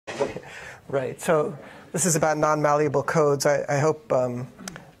Right. So this is about non-malleable codes. I hope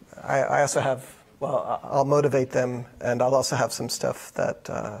I also have, well, I'll motivate them, and I'll also have some stuff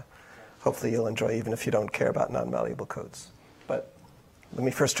that hopefully you'll enjoy, even if you don't care about non-malleable codes. But let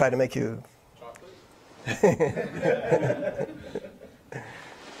me first try to make you...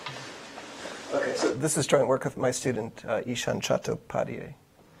 Okay, so this is joint work with my student, Ishan Chattopadhyay.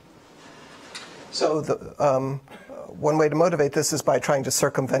 So one way to motivate this is by trying to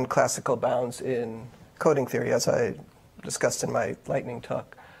circumvent classical bounds in coding theory, as I discussed in my lightning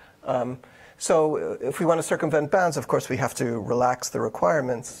talk. So if we want to circumvent bounds, of course, we have to relax the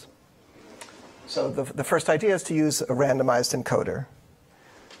requirements. So the first idea is to use a randomized encoder.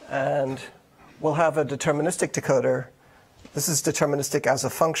 And we'll have a deterministic decoder. This is deterministic as a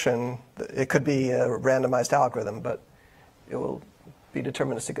function. It could be a randomized algorithm, but it will be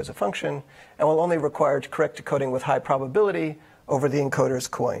deterministic as a function, and will only require correct decoding with high probability over the encoder's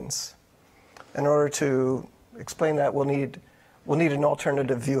coins. In order to explain that, we'll need an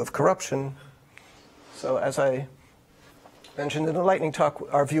alternative view of corruption. So as I mentioned in the lightning talk,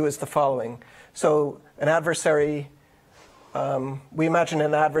 our view is the following. So an adversary, we imagine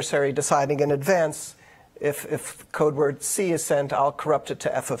an adversary deciding in advance if code word C is sent, I'll corrupt it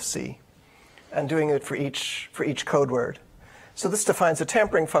to f of C, and doing it for each code word. So this defines a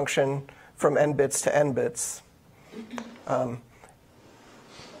tampering function from n bits to n bits.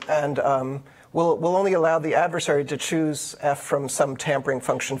 We'll only allow the adversary to choose f from some tampering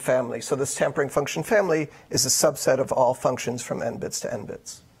function family. So this tampering function family is a subset of all functions from n bits to n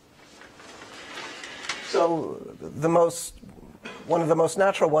bits. So one of the most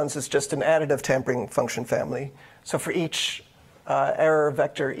natural ones is just an additive tampering function family. So for each error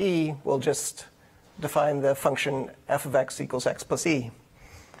vector e, we'll just define the function f of x equals x plus e.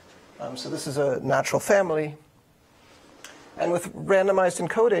 So this is a natural family. And with randomized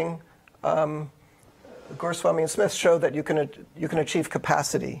encoding, Goswami and Smith showed that you can achieve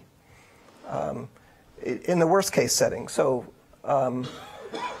capacity in the worst case setting. So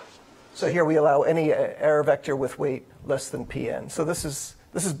here we allow any error vector with weight less than Pn. So this is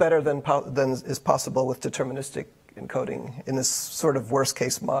better than is possible with deterministic encoding in this sort of worst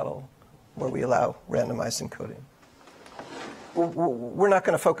case model where we allow randomized encoding. We're not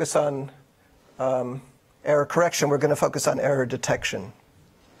going to focus on error correction. We're going to focus on error detection.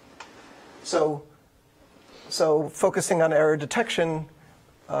 So focusing on error detection,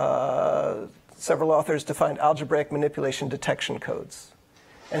 several authors defined algebraic manipulation detection codes.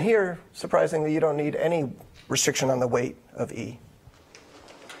 And here, surprisingly, you don't need any restriction on the weight of E.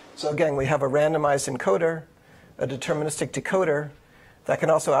 So again, we have a randomized encoder, a deterministic decoder that can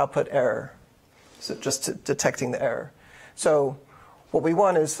also output error, so just detecting the error. So what we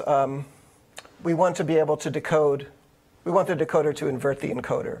want is we want to be able to decode. We want the decoder to invert the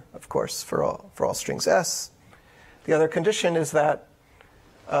encoder, of course, for all strings S. The other condition is that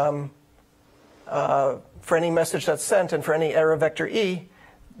for any message that's sent and for any error vector E,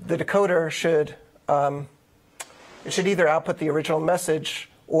 the decoder should either output the original message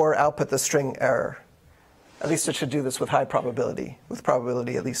or output the string error. At least it should do this with high probability, with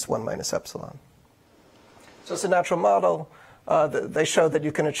probability at least 1 minus epsilon. So it's a natural model. They show that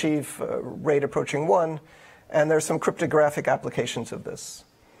you can achieve rate approaching 1, and there's some cryptographic applications of this.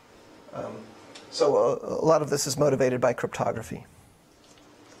 So a lot of this is motivated by cryptography.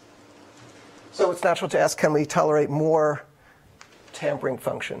 So it's natural to ask, can we tolerate more tampering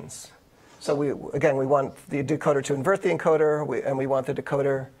functions? So we want the decoder to invert the encoder, and we want the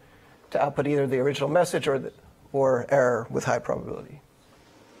decoder to output either the original message or error with high probability.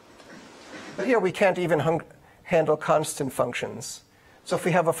 But here we can't even handle constant functions. So if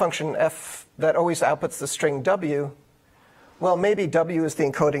we have a function f that always outputs the string w, well, maybe w is the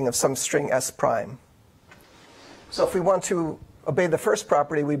encoding of some string s prime. So if we want to obey the first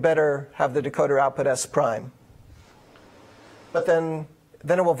property, we better have the decoder output s prime. But then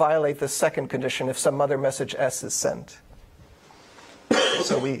it will violate the second condition if some other message s is sent.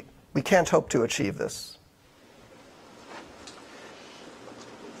 So we can't hope to achieve this.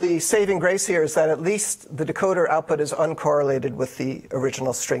 The saving grace here is that at least the decoder output is uncorrelated with the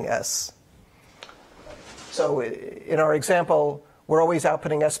original string s. So in our example, we're always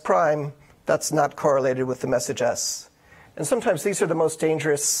outputting s prime. That's not correlated with the message s. And sometimes these are the most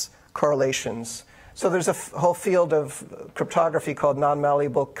dangerous correlations. So there's a whole field of cryptography called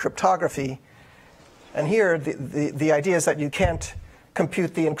non-malleable cryptography. And here, the idea is that you can't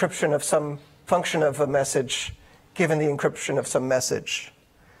compute the encryption of some function of a message given the encryption of some message.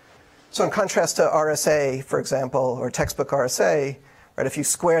 So in contrast to RSA, for example, or textbook RSA, right, if you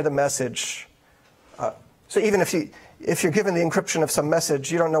square the message, so even if if you're given the encryption of some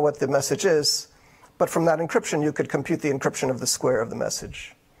message, you don't know what the message is, but from that encryption, you could compute the encryption of the square of the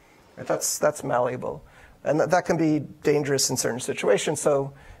message. Right? That's malleable. And that can be dangerous in certain situations,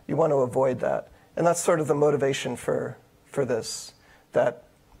 so you want to avoid that. And that's sort of the motivation for this, that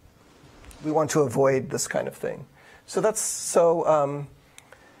we want to avoid this kind of thing. So so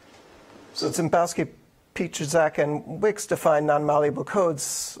Zimbowski, Pichazak, and Wicks define non-malleable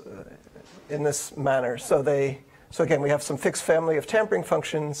codes in this manner. So again, we have some fixed family of tampering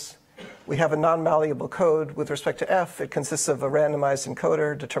functions. We have a non-malleable code with respect to f. It consists of a randomized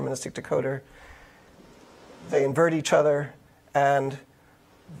encoder, deterministic decoder. They invert each other, and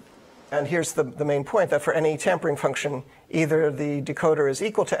here's the main point, that for any tampering function, either the decoder is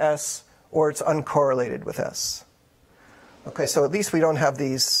equal to s or it's uncorrelated with s. Okay, so at least we don't have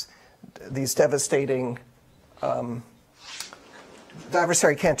these devastating, the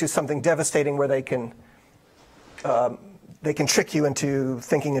adversary can't do something devastating where they can trick you into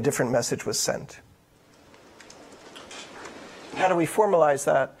thinking a different message was sent. How do we formalize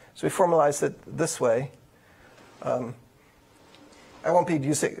that? So we formalize it this way. I won't be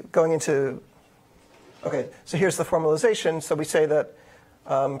going into, okay, so here's the formalization. So we say that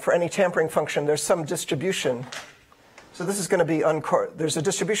for any tampering function, there's some distribution. So this is going to be there's a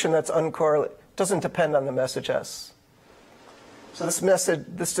distribution that's uncorrelated, doesn't depend on the message s. So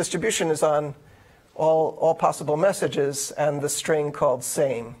this distribution is on all possible messages and the string called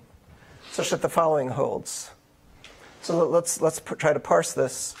same, such that the following holds. So let's try to parse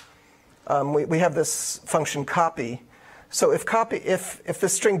this. We have this function copy. So if the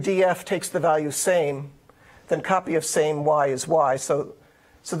string df takes the value same, then copy of same y is y. So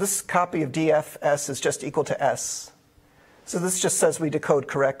this copy of df s is just equal to s. So this just says we decode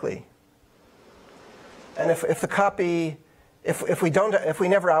correctly. And if we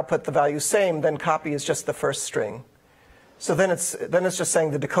never output the value same, then copy is just the first string. So then it's just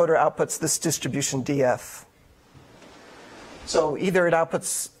saying the decoder outputs this distribution df. So either it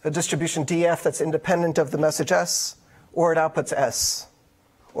outputs a distribution df that's independent of the message s, or it outputs s.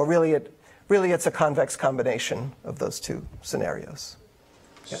 Or really it's a convex combination of those two scenarios.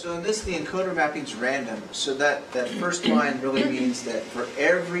 So in this, the encoder mapping is random. So that first line really means that for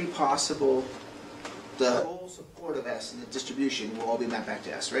every possible, the whole support of s in the distribution will all be mapped back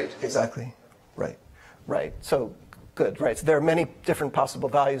to s, right? Exactly. Right. So good. Right. So there are many different possible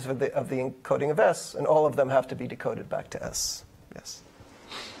values of the encoding of s, and all of them have to be decoded back to s. Yes.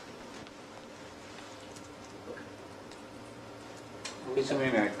 Is there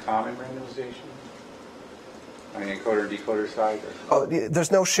something like common randomization on the encoder-decoder side? Oh,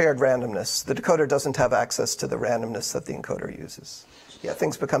 there's no shared randomness. The decoder doesn't have access to the randomness that the encoder uses. Yeah,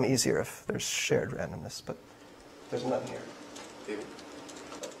 things become easier if there's shared randomness, but there's none here. David,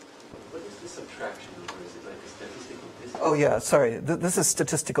 what is the subtraction, or is it like a statistical distance? Oh yeah, sorry. This is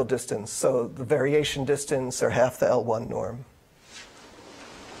statistical distance. So the variation distance, or half the L1 norm.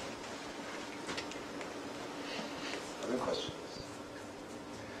 Other questions?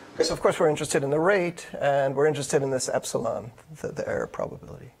 Okay, so of course we're interested in the rate, and we're interested in this epsilon, the error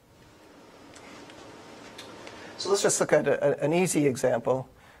probability. So let's just look at an easy example.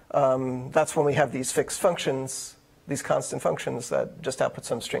 That's when we have these fixed functions, these constant functions that just output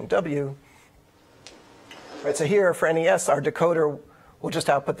some string w. Right, so here for any s, our decoder will just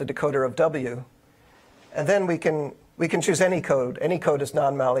output the decoder of w. And then we can choose any code. Any code is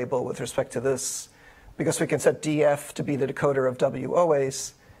non-malleable with respect to this, because we can set df to be the decoder of w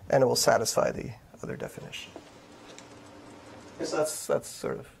always, and it will satisfy the other definition. So that's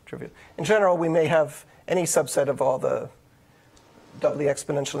sort of trivial. In general, we may have any subset of all the doubly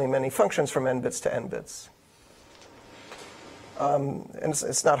exponentially many functions from n bits to n bits. And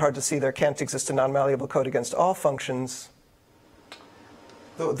it's not hard to see there can't exist a non-malleable code against all functions.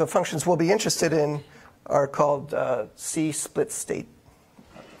 The functions we'll be interested in are called C split state.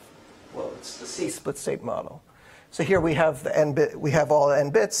 Well, it's the C split state model. So here we have we have all n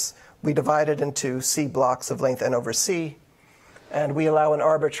bits. We divide it into C blocks of length n over C, and we allow an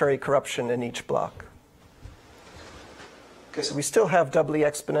arbitrary corruption in each block. Okay, so we still have doubly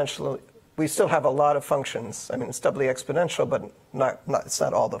exponential. We still have a lot of functions. I mean, it's doubly exponential, but it's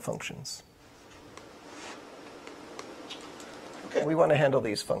not all the functions. Okay, we want to handle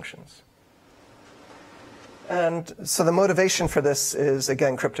these functions. And so the motivation for this is,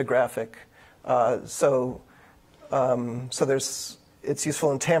 again, cryptographic. It's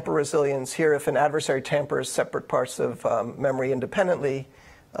useful in tamper resilience. Here, if an adversary tampers separate parts of memory independently,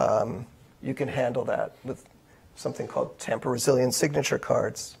 you can handle that with something called tamper resilient signature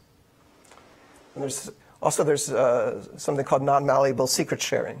cards. And there's something called non-malleable secret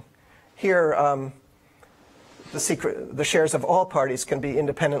sharing. Here, the shares of all parties can be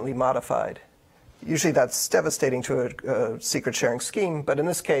independently modified. Usually that's devastating to a secret sharing scheme, but in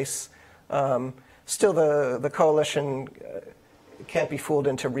this case, still the coalition can't be fooled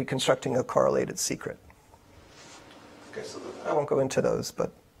into reconstructing a correlated secret. Okay, so I won't go into those,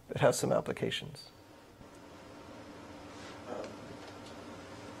 but it has some applications.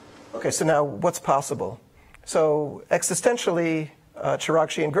 Okay, so now what's possible? So existentially,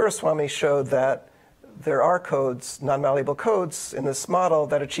 Chiragshi and Guruswamy showed that there are codes, non-malleable codes, in this model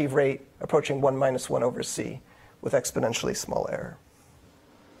that achieve rate approaching 1 minus 1 over c with exponentially small error.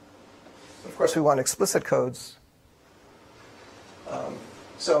 Of course, we want explicit codes.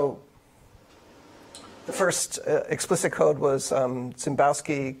 So the first explicit code was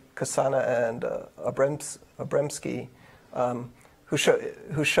Zimbowski, Kasana, and Abremski, who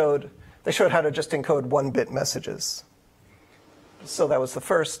showed how to just encode 1-bit messages. So that was the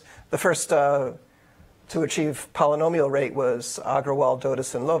first. The first to achieve polynomial rate was Agrawal,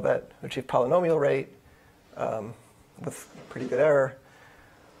 Dodis, and Lovet, who achieved polynomial rate with pretty good error.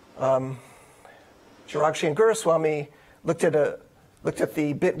 Chiragshi and Guruswamy looked at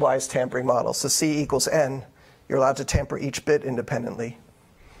the bitwise tampering model. So C equals n. You're allowed to tamper each bit independently.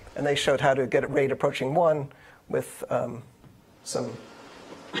 And they showed how to get a rate approaching 1 with some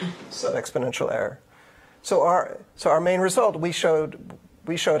sub-exponential error. So our main result, we showed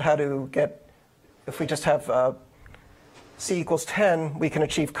how to get, if we just have C equals 10, we can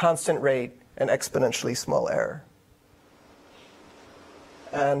achieve constant rate and exponentially small error.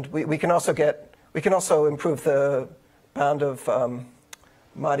 And we can also improve the bound of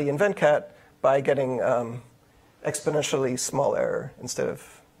Mahdi and Venkat by getting exponentially small error instead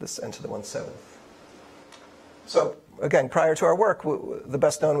of this n to the 1/7. So again, prior to our work, the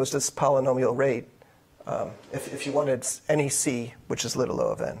best known was this polynomial rate. If you wanted any c, which is little o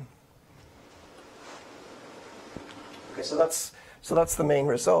of n. Okay, so that's the main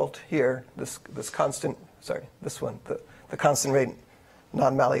result here. This constant, sorry, this one, the constant rate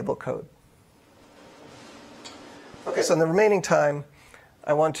non-malleable code. Okay, so in the remaining time,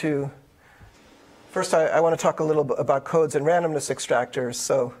 I want to talk a little bit about codes and randomness extractors.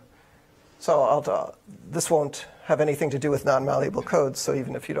 So this won't have anything to do with non-malleable codes. So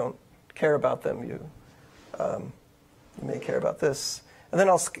even if you don't care about them, you may care about this. And then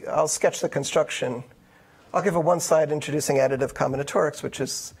I'll sketch the construction. I'll give a one-slide introducing additive combinatorics, which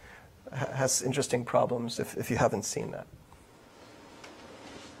has interesting problems if you haven't seen that.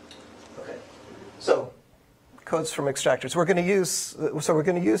 Okay, so codes from extractors. We're going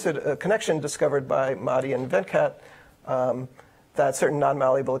to use a connection discovered by Mahdi and Venkat that certain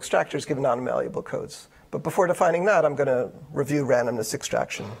non-malleable extractors give non-malleable codes. But before defining that, I'm going to review randomness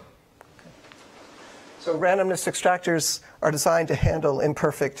extraction. So randomness extractors are designed to handle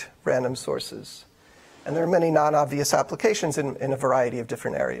imperfect random sources. And there are many non-obvious applications in a variety of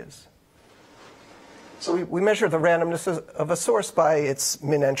different areas. So we measure the randomness of a source by its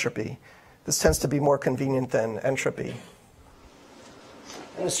min entropy. This tends to be more convenient than entropy.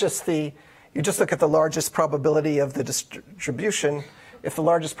 And it's just you just look at the largest probability of the distribution. If the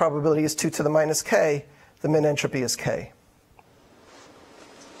largest probability is 2 to the minus k, the min entropy is k.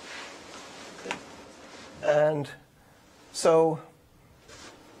 And so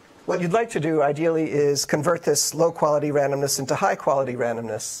what you'd like to do, ideally, is convert this low-quality randomness into high-quality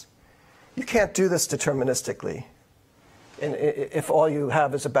randomness. You can't do this deterministically if all you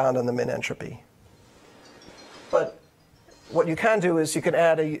have is a bound on the min entropy. But what you can do is you can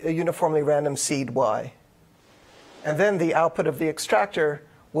add a uniformly random seed y. And then the output of the extractor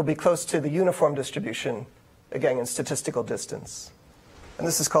will be close to the uniform distribution, again, in statistical distance. And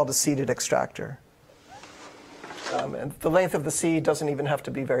this is called a seeded extractor. And the length of the seed doesn't even have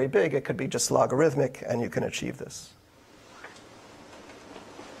to be very big. It could be just logarithmic, and you can achieve this.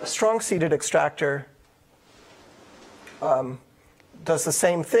 A strong seeded extractor does the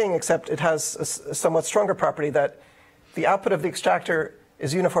same thing, except it has a somewhat stronger property that the output of the extractor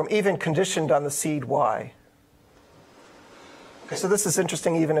is uniform, even conditioned on the seed y. Okay, so this is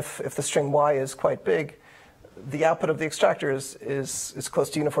interesting even if the string y is quite big. The output of the extractor is close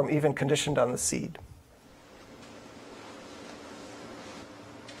to uniform, even conditioned on the seed.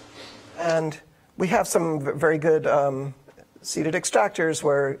 And we have some very good seeded extractors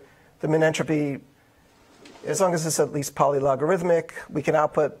where the min entropy, as long as it's at least polylogarithmic, we can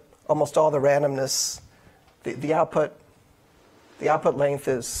output almost all the randomness. The output length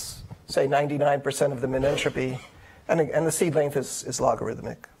is, say, 99% of the min entropy, and the seed length is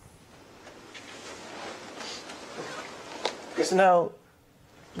logarithmic. Okay, so now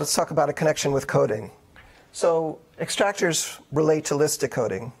let's talk about a connection with coding. So extractors relate to list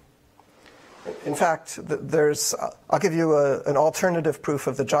decoding. In fact, I'll give you an alternative proof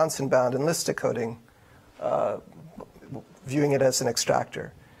of the Johnson bound in list decoding, viewing it as an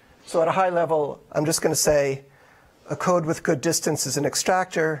extractor. So at a high level, I'm just going to say a code with good distance is an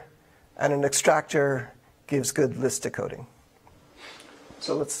extractor, and an extractor gives good list decoding.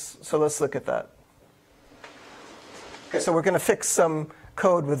 So let's look at that. Okay, so we're going to fix some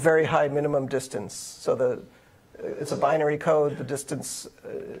code with very high minimum distance. So it's a binary code. The distance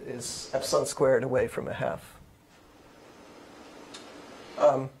is epsilon squared away from a half.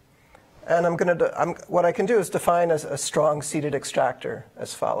 And what I can do is define a strong seeded extractor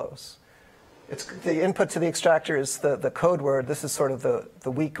as follows. The input to the extractor is the code word. This is sort of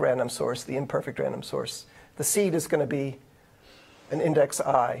the weak random source, the imperfect random source. The seed is going to be an index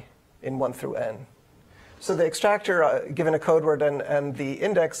I in 1 through n. So the extractor, given a code word and the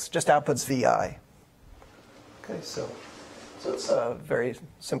index, just outputs vi. Okay, so it's a very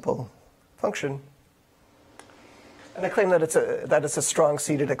simple function. And I claim that it's a strong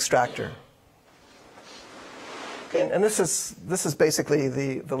seeded extractor. Okay, and this is basically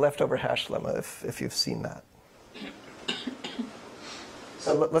the leftover hash lemma, if you've seen that.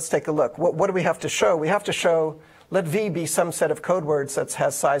 So let's take a look. What do we have to show? We have to show, let v be some set of code words that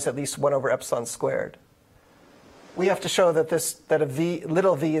has size at least 1 over epsilon squared. We have to show that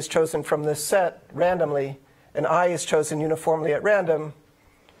little v is chosen from this set randomly, and I is chosen uniformly at random.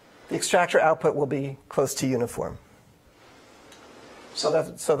 The extractor output will be close to uniform. So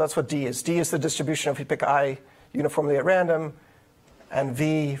that's what D is. D is the distribution if we pick I uniformly at random, and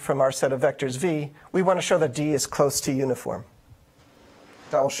V from our set of vectors V. We want to show that D is close to uniform.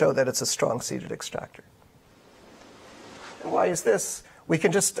 That will show that it's a strong seeded extractor. And why is this? We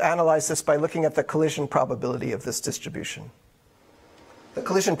can just analyze this by looking at the collision probability of this distribution. The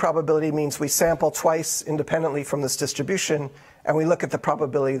collision probability means we sample twice independently from this distribution, and we look at the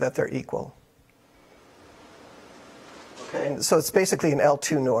probability that they're equal. Okay, so it's basically an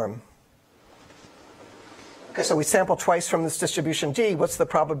L2 norm. Okay, so we sample twice from this distribution D. What's the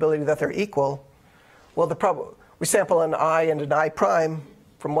probability that they're equal? Well, we sample an I and an I prime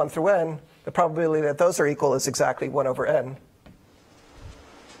from 1 through n. The probability that those are equal is exactly 1 over n.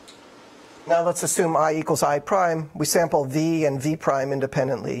 Now let's assume I equals I prime. We sample V and V prime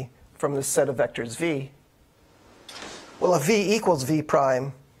independently from this set of vectors V. Well, if V equals V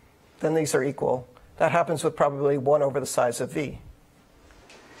prime, then these are equal. That happens with probability 1 over the size of V.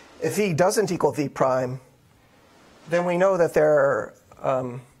 If V doesn't equal V prime, then we know that there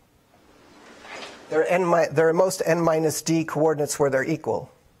are at most n minus d coordinates where they're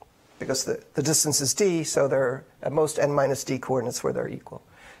equal, because the distance is d, so there are at most n minus d coordinates where they're equal.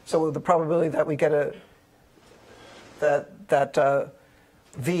 So the probability that we get that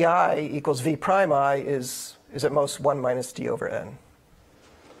vi equals v prime I is at most 1 minus d over n.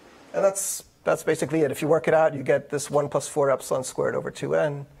 And that's basically it. If you work it out, you get this 1 plus 4 epsilon squared over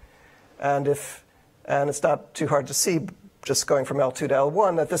 2n. And it's not too hard to see, just going from L2 to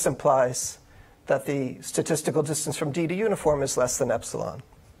L1, that this implies that the statistical distance from D to uniform is less than epsilon.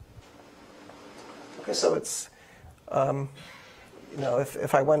 Okay, so it's,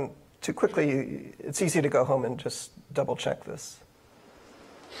 if I went too quickly, it's easy to go home and just double check this.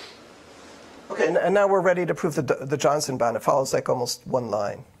 Okay, and now we're ready to prove the Johnson bound. It follows like almost one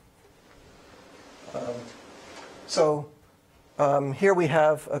line. Here we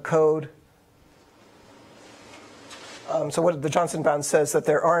have a code. So what the Johnson bound says that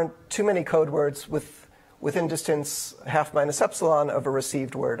there aren't too many code words within distance half minus epsilon of a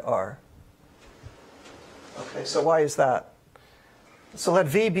received word R. Okay, so why is that? So let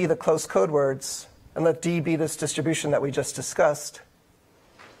V be the close code words, and let D be this distribution that we just discussed.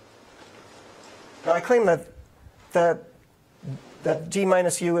 Now I claim that D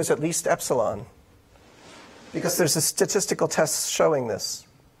minus U is at least epsilon, because there's a statistical test showing this.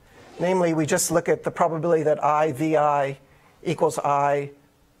 Namely, we just look at the probability that I, Vi, equals I,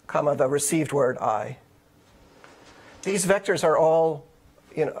 comma, the received word I. These vectors are all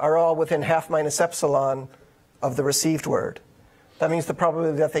within half minus epsilon of the received word. That means the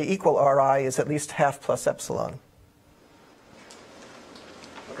probability that they equal Ri is at least half plus epsilon.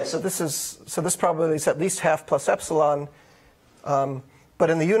 Okay, so this probability is at least half plus epsilon, but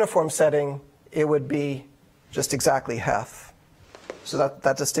in the uniform setting, it would be just exactly half. So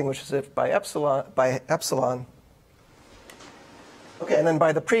that distinguishes it by epsilon. Okay, and then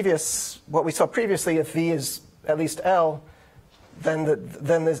by what we saw previously, if V is at least L,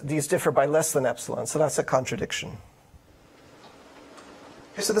 then these differ by less than epsilon. So that's a contradiction.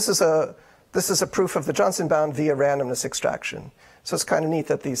 Okay, so this is a proof of the Johnson bound via randomness extraction. So it's kind of neat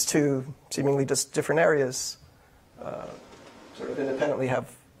that these two seemingly just different areas sort of independently have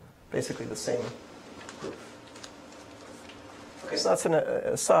basically the same proof. Okay, so that's an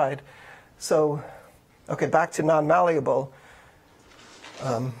aside. So, okay, back to non-malleable.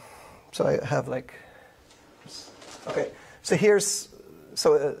 So I have like, okay, so here's,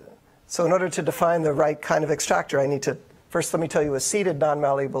 so in order to define the right kind of extractor, I need to, first let me tell you a seeded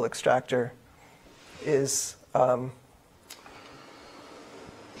non-malleable extractor is,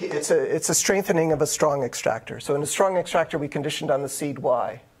 it's a strengthening of a strong extractor. So in a strong extractor, we conditioned on the seed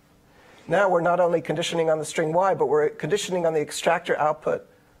Y. Now we're not only conditioning on the string Y, but we're conditioning on the extractor output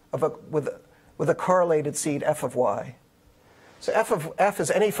of with a correlated seed f of Y. So f of f is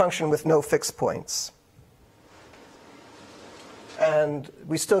any function with no fixed points. And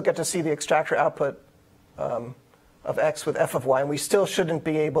we still get to see the extractor output of x with f of y, and we still shouldn't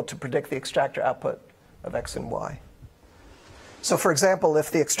be able to predict the extractor output of x and y. So for example,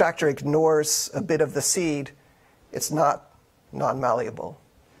 if the extractor ignores a bit of the seed, it's not non-malleable,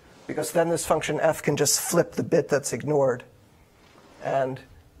 because then this function f can just flip the bit that's ignored, and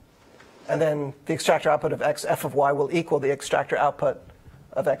then the extractor output of x, f of y, will equal the extractor output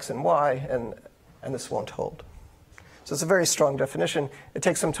of x and y, and this won't hold. So it's a very strong definition. It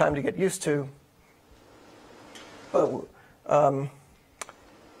takes some time to get used to. But in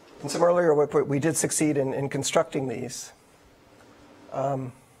some earlier work, we did succeed in constructing these.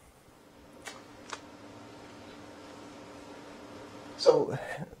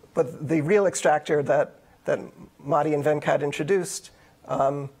 But the real extractor that Madi and Venkat introduced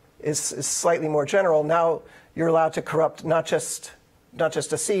is slightly more general. Now you're allowed to corrupt not just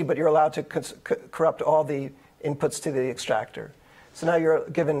a seed, but you're allowed to corrupt all the inputs to the extractor. So now you're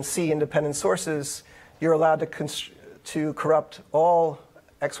given C independent sources. You're allowed to corrupt all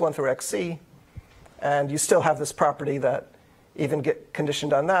x1 through xc, and you still have this property that even get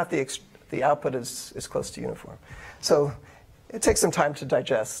conditioned on that, the output is close to uniform. So it takes some time to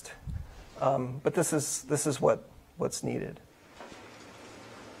digest, but this is what's needed.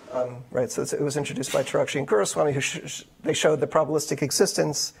 Right, so it was introduced by Tarakshi and Guruswamy, they showed the probabilistic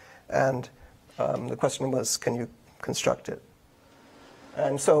existence, and the question was, can you construct it?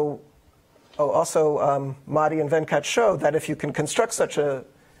 And so, also, Madi and Venkat showed that if you can construct such a,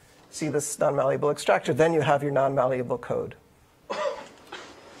 see this non-malleable extractor, then you have your non-malleable code.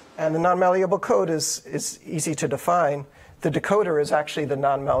 And the non-malleable code is easy to define. The decoder is actually the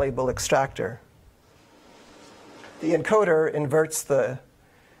non-malleable extractor. The encoder inverts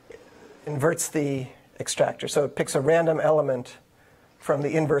the extractor. So it picks a random element from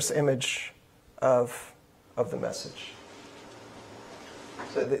the inverse image of the message.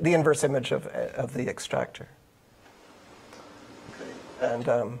 So the inverse image of the extractor. Okay.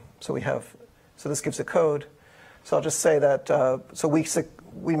 And so this gives a code. So I'll just say that, so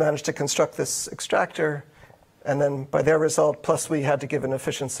we managed to construct this extractor, and then by their result, plus we had to give an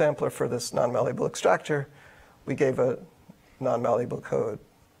efficient sampler for this non-malleable extractor, we gave a non-malleable code.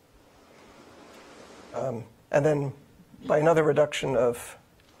 And then by another reduction of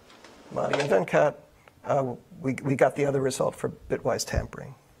Madi and Venkat, we got the other result for bitwise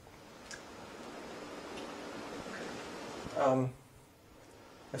tampering.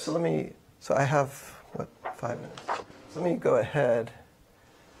 So I have, 5 minutes. So let me go ahead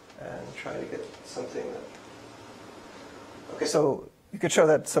and try to get something that, okay, so you could show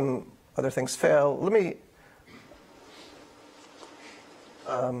that some other things fail. Let me,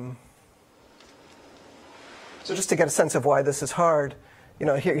 so just to get a sense of why this is hard,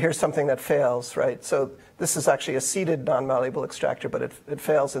 here's something that fails, right? So this is actually a seeded non-malleable extractor, but it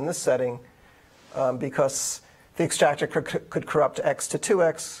fails in this setting because the extractor could corrupt x to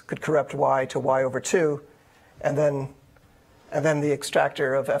 2x, could corrupt y to y over 2, and then the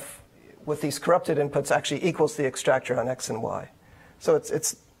extractor of f with these corrupted inputs actually equals the extractor on x and y. So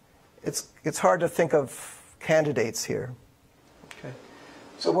it's hard to think of candidates here. Okay.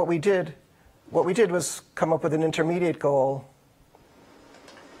 So what we did was come up with an intermediate goal.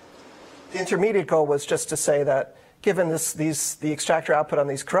 The intermediate goal was just to say that given the extractor output on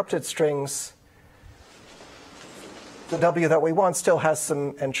these corrupted strings, the W that we want still has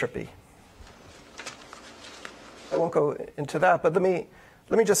some entropy. I won't go into that, but let me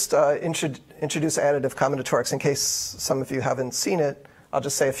just introduce additive combinatorics in case some of you haven't seen it. I'll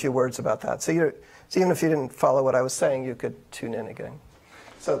just say a few words about that. So even if you didn't follow what I was saying, you could tune in again.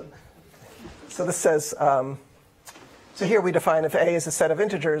 So this says, so here we define if A is a set of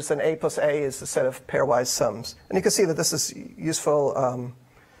integers, then A plus A is a set of pairwise sums. And you can see that this is useful.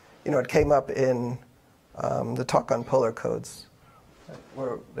 It came up in the talk on polar codes,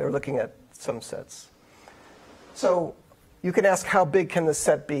 where they were looking at some sets. So you can ask how big can this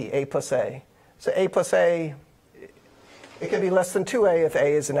set be, A plus A? So A plus A It can be less than 2a if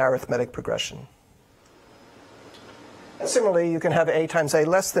a is an arithmetic progression. And similarly, you can have a times a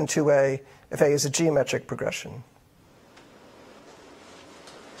less than 2a if a is a geometric progression.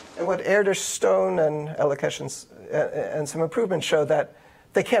 And what Erdős, Stone, and Elekesh and some improvements show that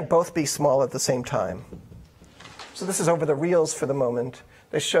they can't both be small at the same time. So this is over the reals for the moment.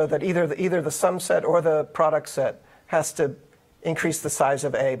 They show that either the sum set or the product set has to increase the size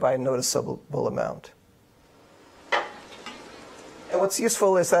of A by a noticeable amount. And what's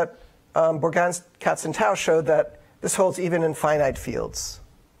useful is that Bourgain, Katz, and Tao showed that this holds even in finite fields.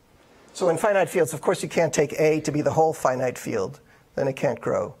 So in finite fields, of course, you can't take A to be the whole finite field. Then it can't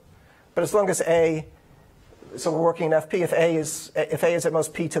grow. But as long as A, so we're working in FP, if A is at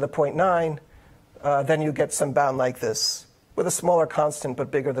most P to the 0.9, then you get some bound like this, with a smaller constant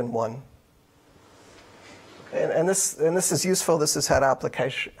but bigger than 1. And this is useful. This has had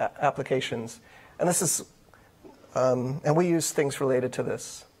applications. And this is, and we use things related to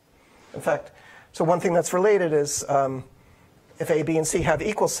this. In fact, so one thing that's related is if A, B, and C have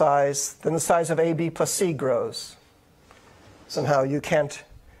equal size, then the size of A, B plus C grows. Somehow you can't,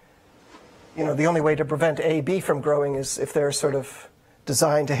 the only way to prevent A, B from growing is if they're sort of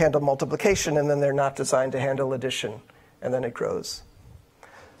designed to handle multiplication and then they're not designed to handle addition, and then it grows.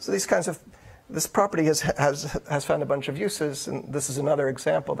 So this property has found a bunch of uses, and this is another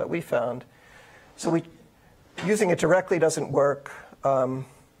example that we found. So using it directly doesn't work, but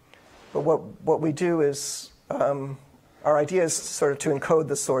what we do is, our idea is sort of to encode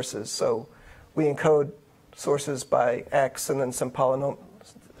the sources. So we encode sources by x and then some polynomial.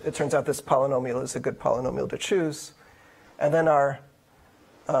 It turns out this polynomial is a good polynomial to choose. And then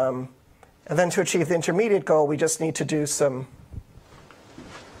and then to achieve the intermediate goal, we just need to do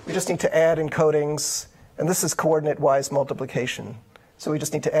we just need to add encodings, and this is coordinate-wise multiplication. So we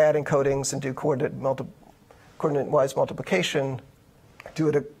just need to add encodings and do coordinate-wise multiplication, do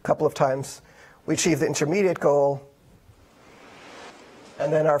it a couple of times. We achieve the intermediate goal,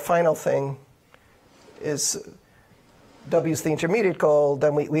 and then our final thing is W is the intermediate goal.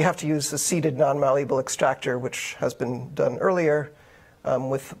 Then we have to use the seeded non-malleable extractor, which has been done earlier,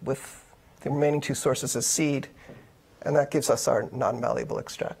 with the remaining two sources as seed, and that gives us our non-malleable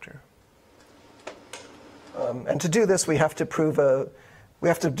extractor. And to do this, we have to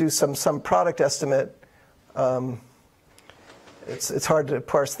do some product estimate. It's hard to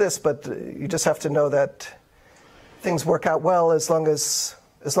parse this, but you just have to know that things work out well as long as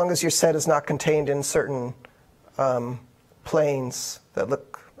your set is not contained in certain planes that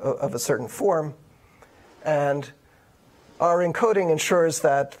look of a certain form. And our encoding ensures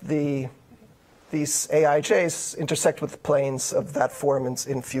that these AIJs intersect with the planes of that form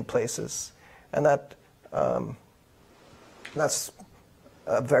in few places. And that's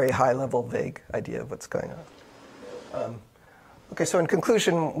a very high-level, vague idea of what's going on. OK, so in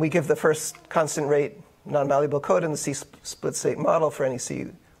conclusion, we give the first constant rate non-malleable code in the C split state model for any C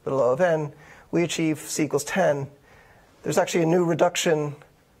little o of n. We achieve C equals 10. There's actually a new reduction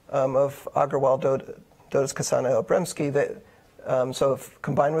of Agrawal, Dodos, Kasana, Obremski. So if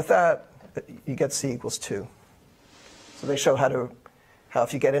combined with that, you get C equals 2. So they show how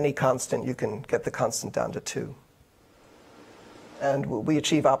if you get any constant, you can get the constant down to 2. And we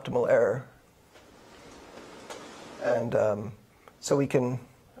achieve optimal error. And so we can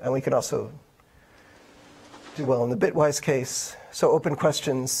also do well in the bitwise case. So open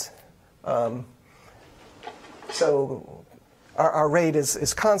questions. So our rate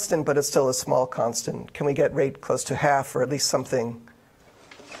is constant, but it's still a small constant. Can we get rate close to half, or at least something,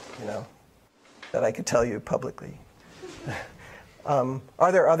 that I could tell you publicly?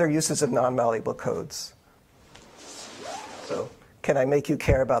 Are there other uses of non-malleable codes? So can I make you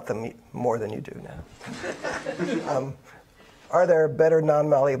care about them more than you do now? Are there better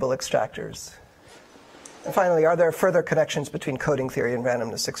non-malleable extractors? And finally, are there further connections between coding theory and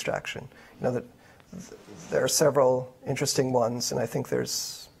randomness extraction? There are several interesting ones, and I think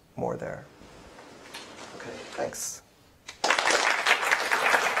there's more there. OK, thanks.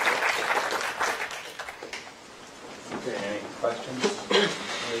 Okay, any questions?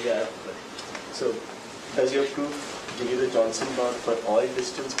 Yeah. So, does your proof give you the Johnson bound for all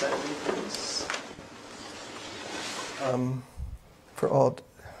distance parameters? For all.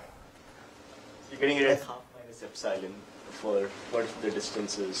 You're getting it at half minus epsilon for what if the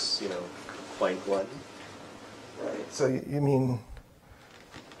distance is, 0.1. Right. So you mean,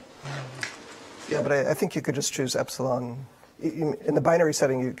 yeah, but I think you could just choose epsilon. In the binary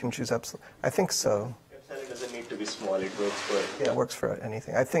setting, you can choose epsilon. I think so. Epsilon doesn't need to be small. It works for. Yeah, it works for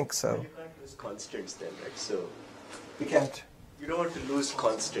anything. I think so. You can't use constants then, right? So. You can't. You don't want to lose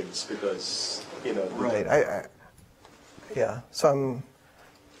constants because, Right. Yeah, so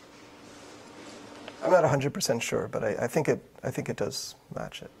I'm not 100% sure, but I think it does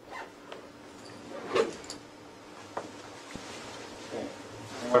match it.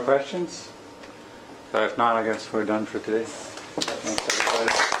 More questions? If not, I guess we're done for today. Thanks,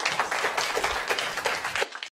 everybody.